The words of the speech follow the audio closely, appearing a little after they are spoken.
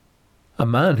A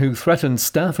man who threatened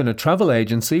staff in a travel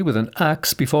agency with an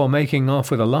axe before making off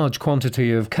with a large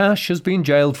quantity of cash has been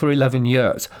jailed for 11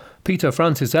 years. Peter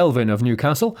Francis Elvin of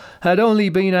Newcastle had only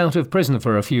been out of prison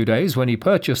for a few days when he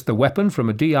purchased the weapon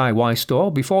from a DIY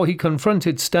store before he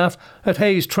confronted staff at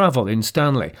Hayes Travel in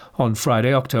Stanley on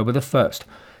Friday, October the 1st.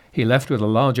 He left with a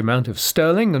large amount of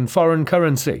sterling and foreign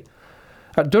currency.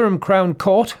 At Durham Crown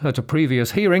Court, at a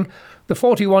previous hearing, the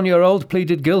 41-year-old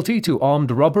pleaded guilty to armed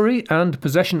robbery and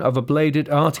possession of a bladed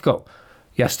article.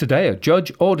 Yesterday, a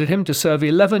judge ordered him to serve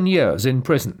 11 years in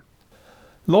prison.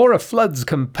 Laura Flood's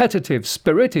competitive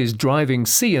spirit is driving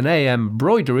C&A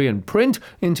embroidery and print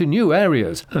into new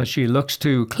areas as she looks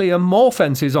to clear more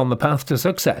fences on the path to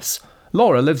success.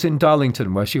 Laura lives in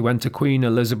Darlington, where she went to Queen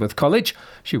Elizabeth College.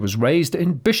 She was raised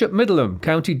in Bishop Middleham,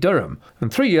 County Durham.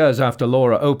 And 3 years after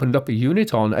Laura opened up a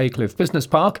unit on Aycliffe Business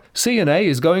Park, C&A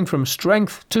is going from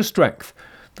strength to strength.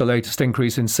 The latest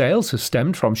increase in sales has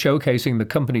stemmed from showcasing the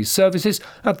company's services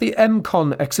at the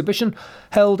MCon exhibition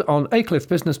held on Aycliffe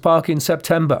Business Park in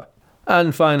September.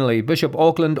 And finally, Bishop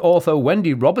Auckland author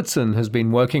Wendy Robertson has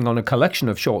been working on a collection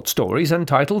of short stories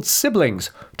entitled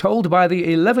Siblings, told by the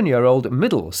 11-year-old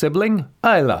middle sibling,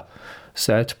 Isla,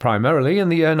 set primarily in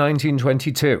the year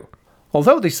 1922.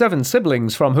 Although the 7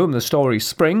 siblings from whom the stories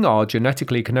spring are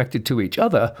genetically connected to each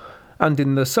other, and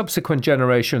in the subsequent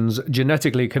generations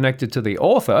genetically connected to the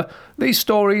author, these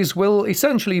stories will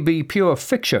essentially be pure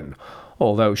fiction,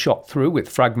 although shot through with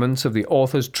fragments of the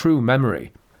author's true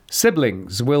memory.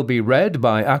 Siblings will be read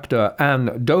by actor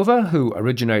Anne Dover, who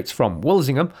originates from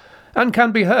Walsingham, and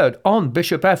can be heard on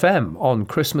Bishop FM on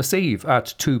Christmas Eve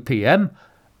at 2 p.m.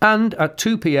 and at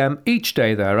 2 p.m. each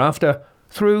day thereafter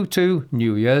through to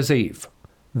New Year's Eve.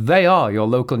 They are your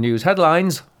local news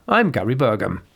headlines. I'm Gary Burgum.